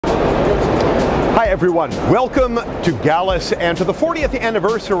Hi everyone, welcome to Gallus and to the 40th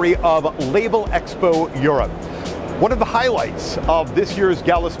anniversary of Labelexpo Europe. One of the highlights of this year's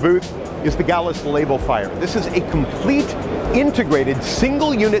Gallus booth is the Gallus Labelfire. This is a complete, integrated,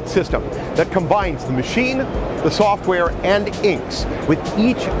 single-unit system that combines the machine, the software, and inks, with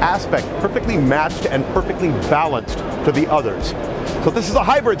each aspect perfectly matched and perfectly balanced to the others. So this is a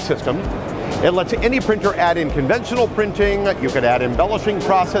hybrid system. It lets any printer add in conventional printing. You can add embellishing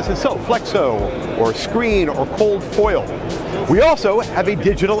processes, so flexo, or screen, or cold foil. We also have a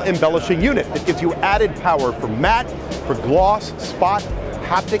digital embellishing unit that gives you added power for matte, for gloss, spot,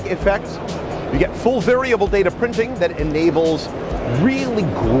 haptic effects. You get full variable data printing that enables really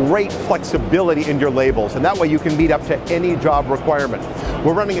great flexibility in your labels, and that way you can meet up to any job requirement.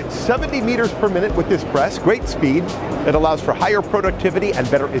 We're running at 70 meters per minute with this press, great speed. It allows for higher productivity and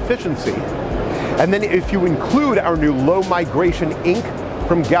better efficiency. And then if you include our new low migration ink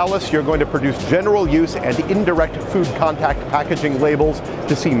from Gallus, you're going to produce general use and indirect food contact packaging labels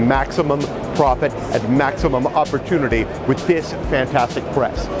to see maximum profit and maximum opportunity with this fantastic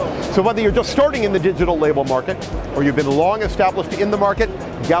press. So whether you're just starting in the digital label market or you've been long established in the market,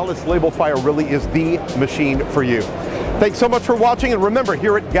 Gallus Labelfire really is the machine for you. Thanks so much for watching, and remember,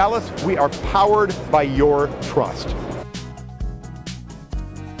 here at Gallus, we are powered by your trust.